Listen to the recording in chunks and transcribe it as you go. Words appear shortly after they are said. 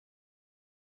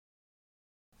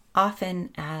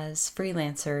Often as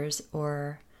freelancers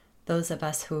or those of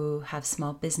us who have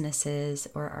small businesses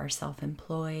or are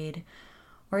self-employed,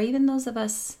 or even those of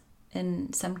us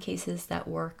in some cases that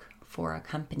work for a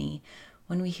company,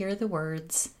 when we hear the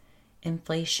words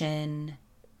inflation,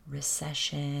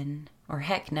 recession, or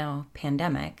heck no,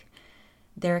 pandemic,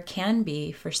 there can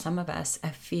be, for some of us, a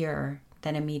fear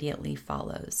that immediately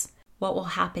follows. What will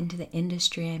happen to the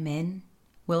industry I'm in?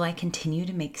 Will I continue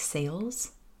to make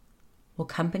sales? Will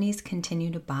companies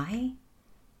continue to buy?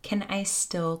 Can I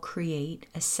still create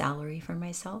a salary for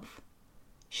myself?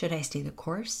 Should I stay the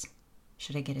course?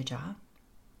 Should I get a job?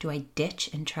 Do I ditch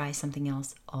and try something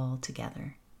else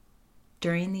altogether?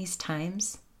 During these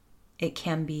times, it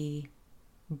can be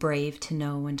brave to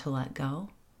know when to let go,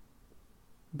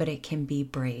 but it can be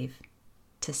brave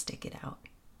to stick it out.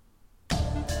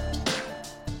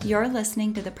 You're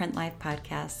listening to the Print Life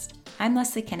Podcast. I'm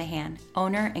Leslie Kinahan,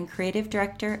 owner and creative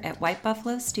director at White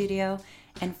Buffalo Studio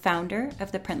and founder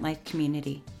of the Print Life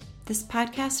community. This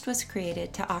podcast was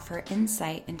created to offer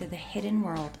insight into the hidden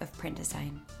world of print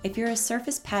design. If you're a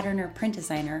surface pattern or print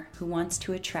designer who wants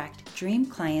to attract dream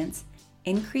clients,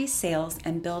 increase sales,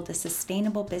 and build a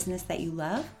sustainable business that you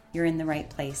love, you're in the right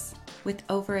place. With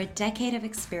over a decade of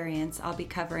experience, I'll be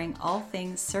covering all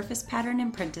things surface pattern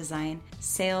and print design,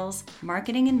 sales,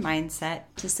 marketing, and mindset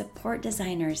to support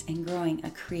designers in growing a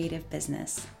creative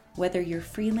business. Whether you're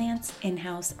freelance,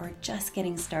 in-house, or just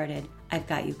getting started, I've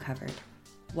got you covered.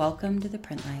 Welcome to the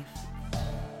Print Life.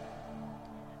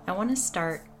 I want to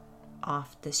start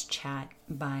off this chat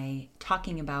by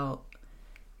talking about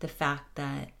the fact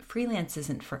that freelance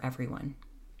isn't for everyone.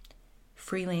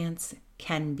 Freelance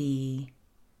can be,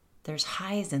 there's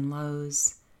highs and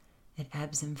lows, it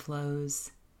ebbs and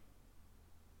flows.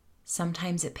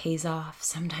 Sometimes it pays off,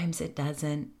 sometimes it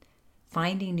doesn't.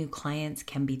 Finding new clients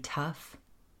can be tough.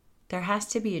 There has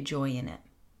to be a joy in it.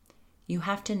 You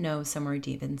have to know somewhere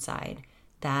deep inside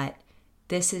that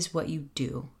this is what you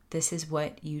do. This is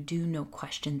what you do, no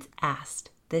questions asked.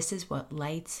 This is what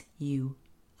lights you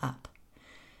up.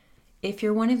 If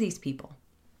you're one of these people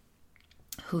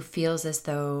who feels as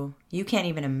though you can't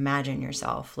even imagine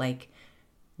yourself like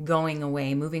going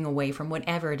away, moving away from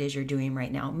whatever it is you're doing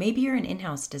right now. Maybe you're an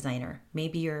in-house designer.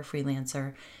 Maybe you're a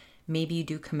freelancer. Maybe you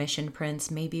do commission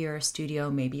prints. Maybe you're a studio.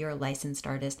 Maybe you're a licensed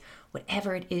artist.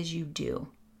 Whatever it is you do,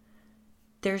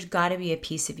 there's got to be a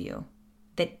piece of you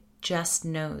that just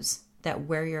knows that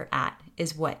where you're at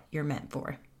is what you're meant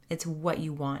for. It's what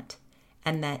you want,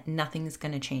 and that nothing's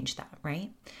going to change that,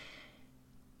 right?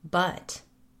 But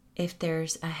if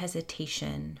there's a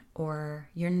hesitation, or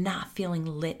you're not feeling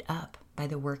lit up by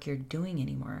the work you're doing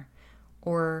anymore,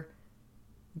 or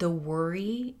the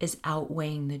worry is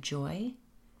outweighing the joy,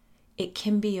 it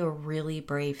can be a really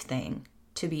brave thing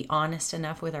to be honest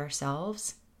enough with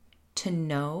ourselves to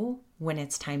know when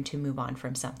it's time to move on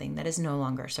from something that is no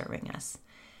longer serving us.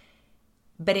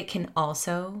 But it can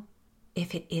also,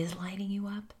 if it is lighting you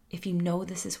up, if you know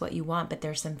this is what you want, but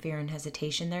there's some fear and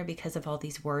hesitation there because of all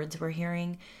these words we're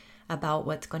hearing about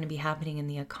what's going to be happening in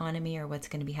the economy or what's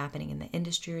going to be happening in the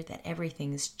industry, or that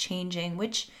everything's changing,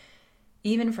 which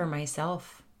even for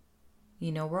myself,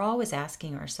 we're always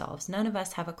asking ourselves, none of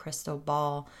us have a crystal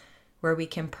ball where we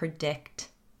can predict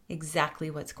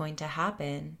exactly what's going to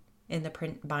happen in the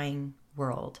print buying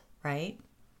world, right?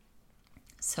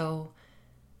 So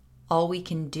all we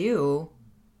can do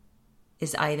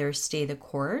is either stay the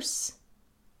course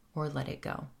or let it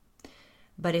go.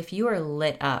 But if you are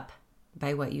lit up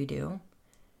by what you do,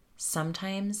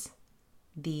 sometimes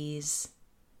these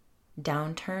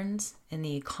downturns in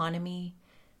the economy,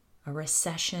 a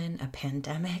recession, a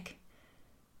pandemic,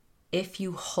 if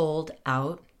you hold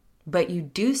out, but you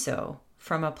do so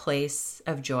from a place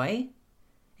of joy,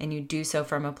 and you do so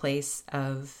from a place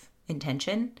of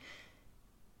intention,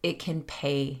 it can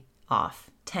pay off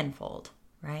tenfold,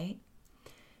 right?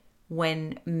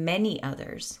 When many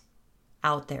others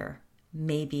out there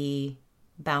may be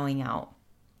bowing out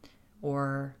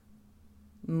or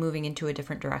moving into a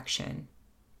different direction,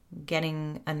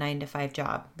 getting a 9-to-5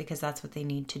 job because that's what they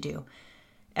need to do.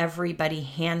 Everybody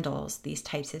handles these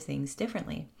types of things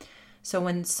differently. So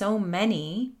when so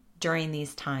many during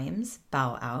these times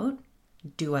bow out,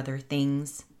 do other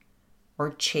things,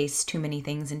 or chase too many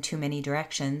things in too many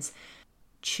directions,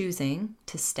 choosing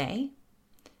to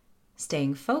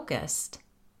staying focused,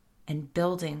 and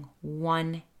building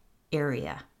one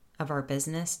area of our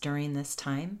business during this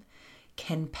time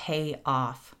can pay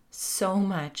off so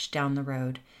much down the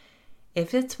road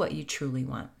if it's what you truly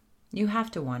want. You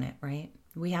have to want it, right?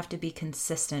 We have to be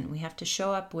consistent. We have to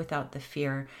show up without the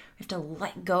fear. We have to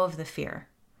let go of the fear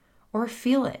or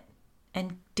feel it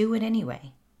and do it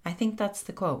anyway. I think that's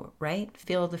the quote, right?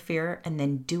 Feel the fear and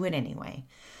then do it anyway.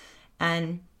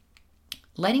 And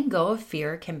letting go of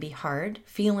fear can be hard.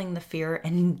 Feeling the fear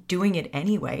and doing it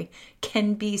anyway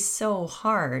can be so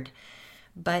hard.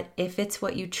 But if it's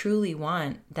what you truly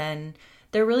want, then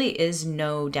there really is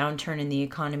no downturn in the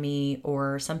economy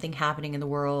or something happening in the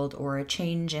world or a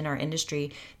change in our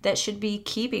industry that should be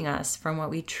keeping us from what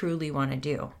we truly want to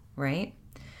do, right?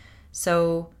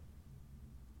 So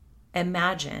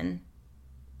imagine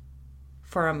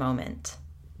for a moment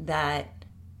that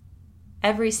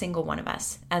every single one of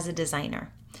us as a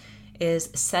designer is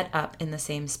set up in the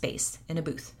same space in a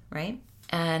booth, right?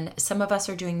 And some of us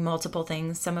are doing multiple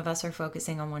things. Some of us are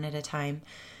focusing on one at a time,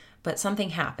 but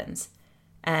something happens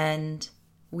and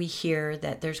we hear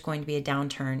that there's going to be a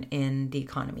downturn in the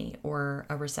economy or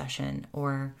a recession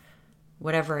or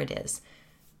whatever it is.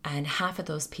 And half of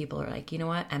those people are like, you know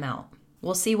what? I'm out.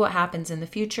 We'll see what happens in the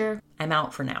future. I'm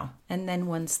out for now. And then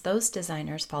once those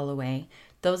designers fall away,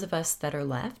 those of us that are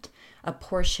left, a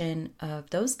portion of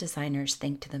those designers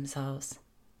think to themselves,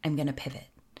 I'm going to pivot.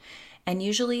 And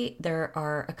usually there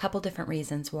are a couple different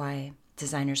reasons why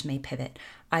designers may pivot.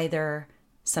 Either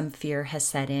some fear has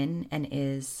set in and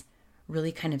is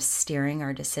really kind of steering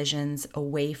our decisions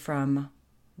away from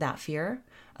that fear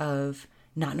of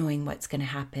not knowing what's going to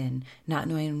happen, not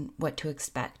knowing what to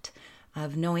expect,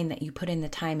 of knowing that you put in the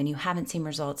time and you haven't seen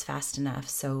results fast enough,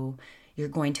 so you're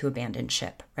going to abandon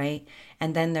ship, right?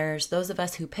 And then there's those of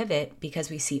us who pivot because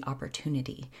we see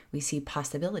opportunity, we see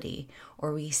possibility,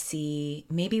 or we see,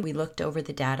 maybe we looked over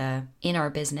the data in our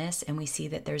business and we see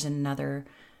that there's another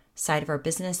side of our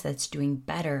business that's doing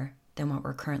better than what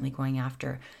we're currently going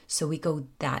after. So we go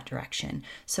that direction.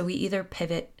 So we either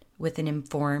pivot with an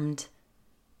informed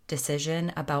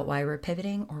decision about why we're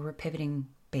pivoting, or we're pivoting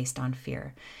based on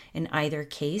fear. In either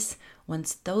case,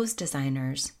 once those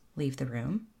designers leave the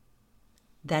room,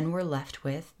 then we're left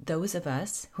with those of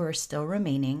us who are still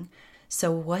remaining.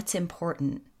 So what's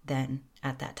important then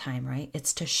at that time, right?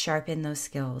 It's to sharpen those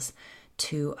skills,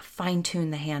 to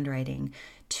fine-tune the handwriting,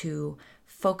 to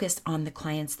focus on the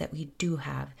clients that we do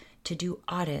have, to do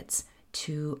audits,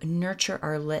 to nurture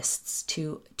our lists,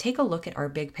 to take a look at our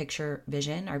big picture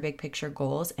vision, our big picture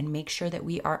goals, and make sure that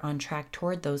we are on track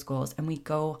toward those goals and we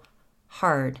go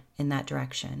hard in that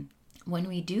direction. When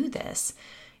we do this,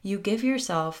 you give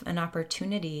yourself an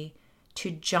opportunity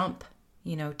to jump,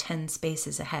 10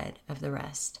 spaces ahead of the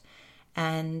rest.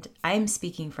 And I'm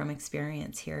speaking from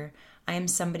experience here. I am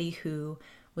somebody who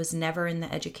was never in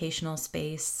the educational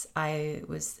space. I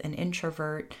was an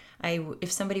introvert.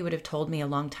 If somebody would have told me a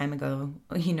long time ago,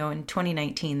 in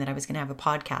 2019 that I was going to have a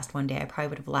podcast one day, I probably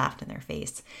would have laughed in their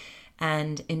face.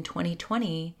 And in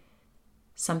 2020,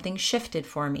 something shifted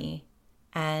for me.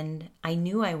 And I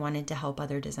knew I wanted to help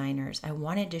other designers. I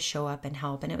wanted to show up and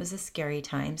help. And it was a scary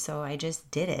time, so I just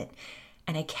did it.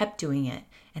 And I kept doing it.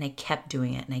 And I kept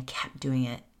doing it. And I kept doing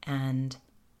it. And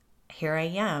here I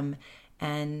am.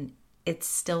 And it's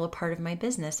still a part of my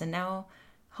business. And now,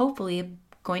 hopefully,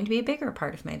 going to be a bigger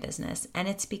part of my business. And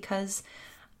it's because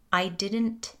I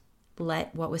didn't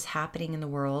let what was happening in the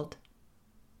world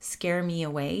scare me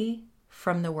away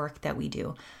from the work that we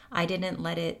do. I didn't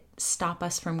let it stop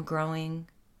us from growing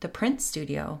the print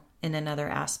studio in another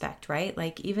aspect, right?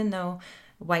 Like, even though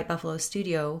White Buffalo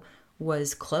Studio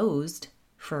was closed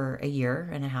for a year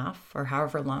and a half or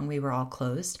however long we were all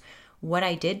closed, what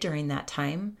I did during that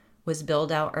time was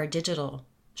build out our digital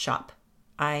shop.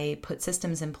 I put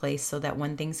systems in place so that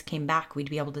when things came back, we'd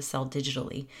be able to sell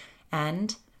digitally.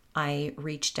 And I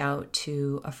reached out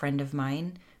to a friend of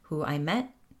mine who I met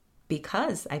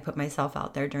because I put myself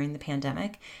out there during the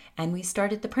pandemic, and we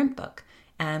started the print book,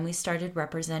 and we started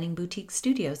representing boutique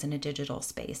studios in a digital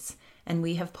space. And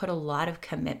we have put a lot of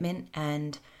commitment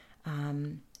and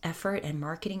effort and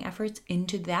marketing efforts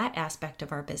into that aspect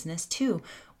of our business too,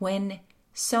 when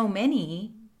so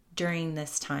many during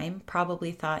this time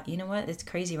probably thought, you know what, it's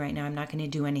crazy right now. I'm not going to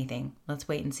do anything. Let's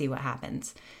wait and see what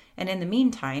happens. And in the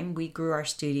meantime, we grew our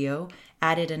studio,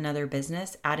 added another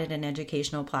business, added an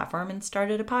educational platform, and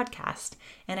started a podcast.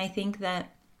 And I think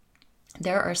that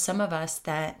there are some of us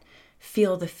that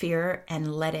feel the fear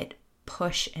and let it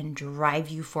push and drive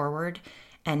you forward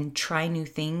and try new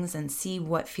things and see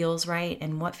what feels right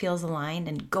and what feels aligned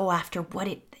and go after what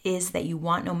it is that you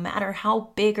want, no matter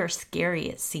how big or scary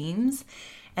it seems.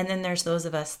 And then there's those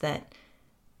of us that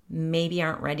maybe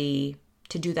aren't ready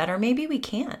to do that, or maybe we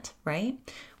can't, right?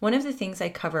 One of the things I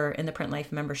cover in the Print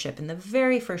Life membership in the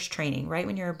very first training, right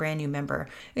when you're a brand new member,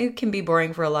 it can be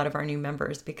boring for a lot of our new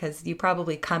members because you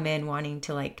probably come in wanting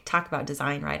to talk about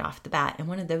design right off the bat. And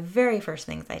one of the very first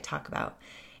things I talk about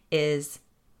is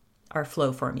our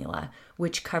flow formula,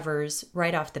 which covers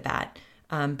right off the bat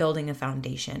building a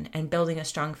foundation. And building a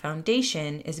strong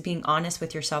foundation is being honest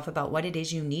with yourself about what it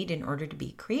is you need in order to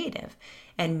be creative.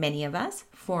 And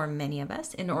for many of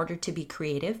us, in order to be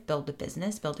creative, build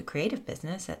a creative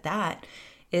business at that,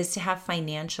 is to have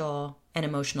financial and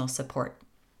emotional support.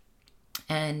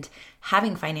 And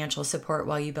having financial support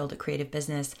while you build a creative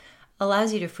business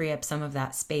allows you to free up some of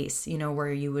that space,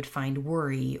 where you would find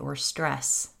worry or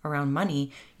stress around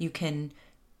money. You can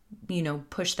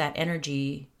push that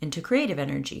energy into creative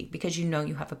energy because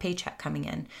you have a paycheck coming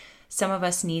in. Some of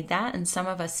us need that, and some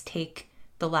of us take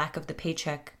the lack of the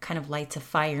paycheck kind of lights a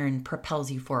fire and propels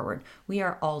you forward. We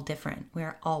are all different. We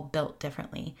are all built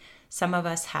differently. Some of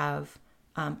us have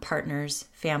partners,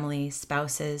 family,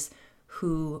 spouses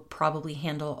who probably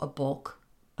handle a bulk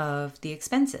of the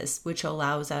expenses, which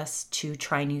allows us to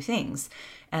try new things.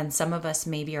 And some of us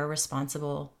maybe are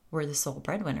responsible. We're the sole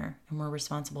breadwinner and we're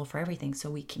responsible for everything.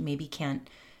 So we can't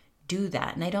do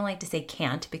that. And I don't like to say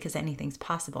can't because anything's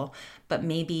possible, but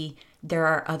maybe there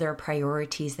are other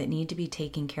priorities that need to be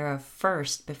taken care of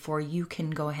first before you can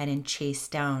go ahead and chase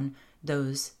down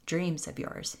those dreams of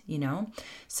yours,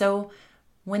 So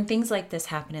when things like this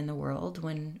happen in the world,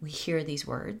 when we hear these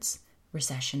words,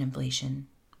 recession, inflation,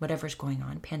 whatever's going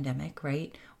on, pandemic,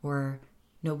 right? Or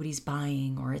nobody's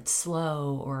buying, or it's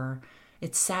slow, or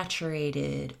it's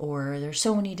saturated, or there's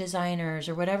so many designers,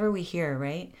 or whatever we hear,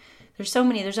 right? There's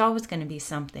always going to be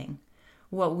something.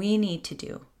 What we need to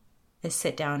do is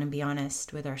sit down and be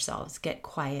honest with ourselves, get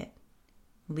quiet,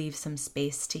 leave some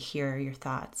space to hear your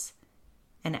thoughts,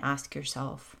 and ask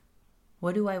yourself,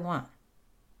 what do I want?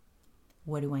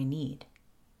 What do I need?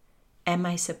 Am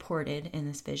I supported in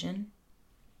this vision?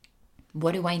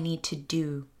 What do I need to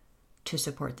do to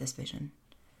support this vision?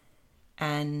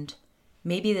 And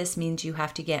maybe this means you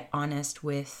have to get honest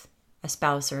with a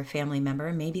spouse or a family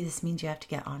member. Maybe this means you have to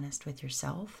get honest with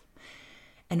yourself.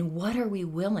 And what are we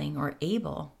willing or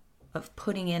able of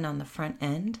putting in on the front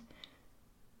end?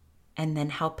 And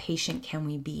then how patient can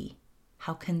we be?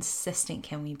 How consistent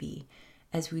can we be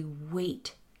as we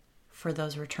wait for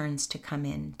those returns to come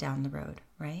in down the road,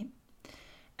 right?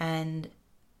 And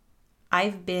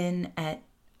I've been at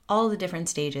all the different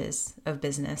stages of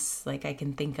business, like I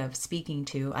can think of speaking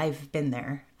to. I've been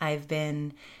there. I've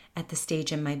been at the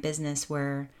stage in my business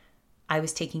where I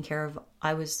was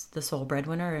the sole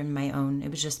breadwinner in my own,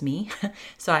 it was just me.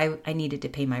 So I needed to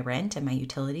pay my rent and my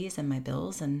utilities and my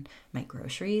bills and my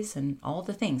groceries and all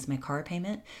the things, my car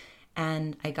payment.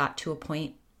 And I got to a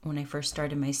point when I first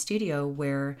started my studio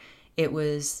where it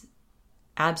was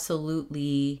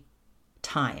absolutely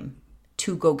time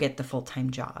to go get the full-time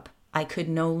job. I could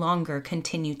no longer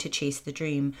continue to chase the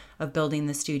dream of building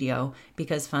the studio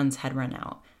because funds had run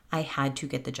out. I had to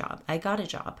get the job. I got a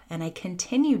job and I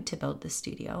continued to build the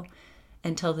studio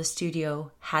until the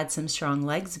studio had some strong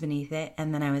legs beneath it,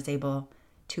 and then I was able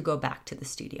to go back to the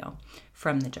studio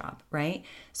from the job, right?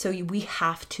 So we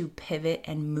have to pivot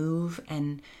and move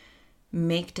and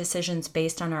make decisions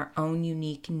based on our own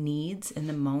unique needs in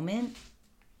the moment.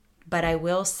 But I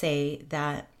will say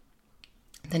that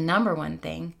the number one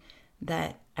thing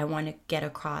that I want to get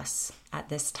across at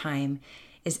this time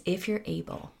is, if you're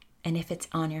able, and if it's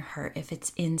on your heart, if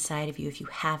it's inside of you, if you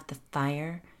have the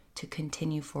fire to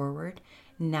continue forward,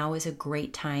 now is a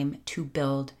great time to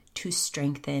build, to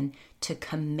strengthen, to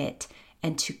commit,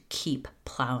 and to keep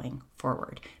plowing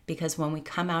forward. Because when we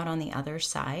come out on the other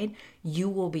side, you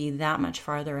will be that much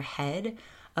farther ahead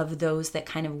of those that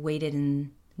kind of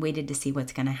waited to see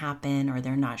what's going to happen, or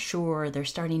they're not sure, they're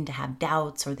starting to have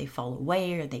doubts, or they fall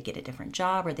away, or they get a different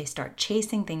job, or they start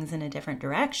chasing things in a different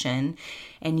direction,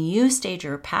 and you stayed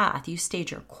your path, you stayed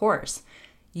your course.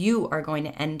 You are going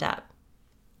to end up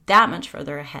that much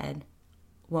further ahead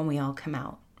when we all come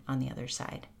out on the other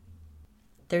side.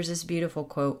 There's this beautiful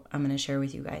quote I'm going to share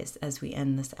with you guys as we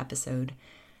end this episode.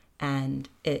 And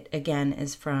it, again,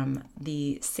 is from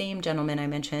the same gentleman I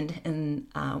mentioned in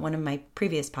one of my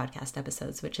previous podcast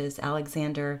episodes, which is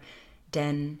Alexander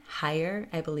Den Heier,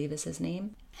 I believe is his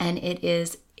name. And it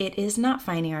is not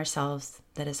finding ourselves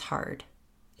that is hard.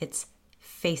 It's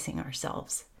facing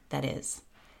ourselves that is.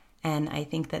 And I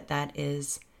think that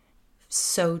is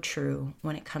so true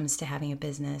when it comes to having a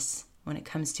business, when it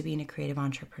comes to being a creative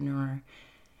entrepreneur,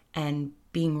 and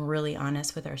being really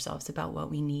honest with ourselves about what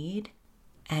we need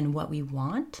and what we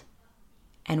want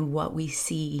and what we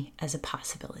see as a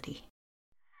possibility.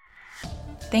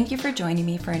 Thank you for joining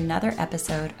me for another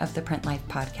episode of the Print Life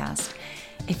Podcast.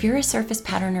 If you're a surface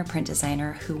pattern or print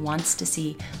designer who wants to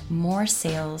see more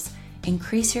sales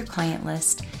increase your client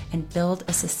list, and build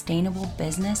a sustainable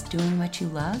business doing what you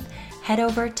love, head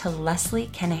over to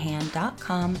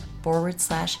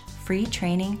lesliekenahan.com/free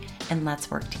training and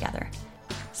let's work together.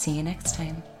 See you next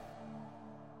time.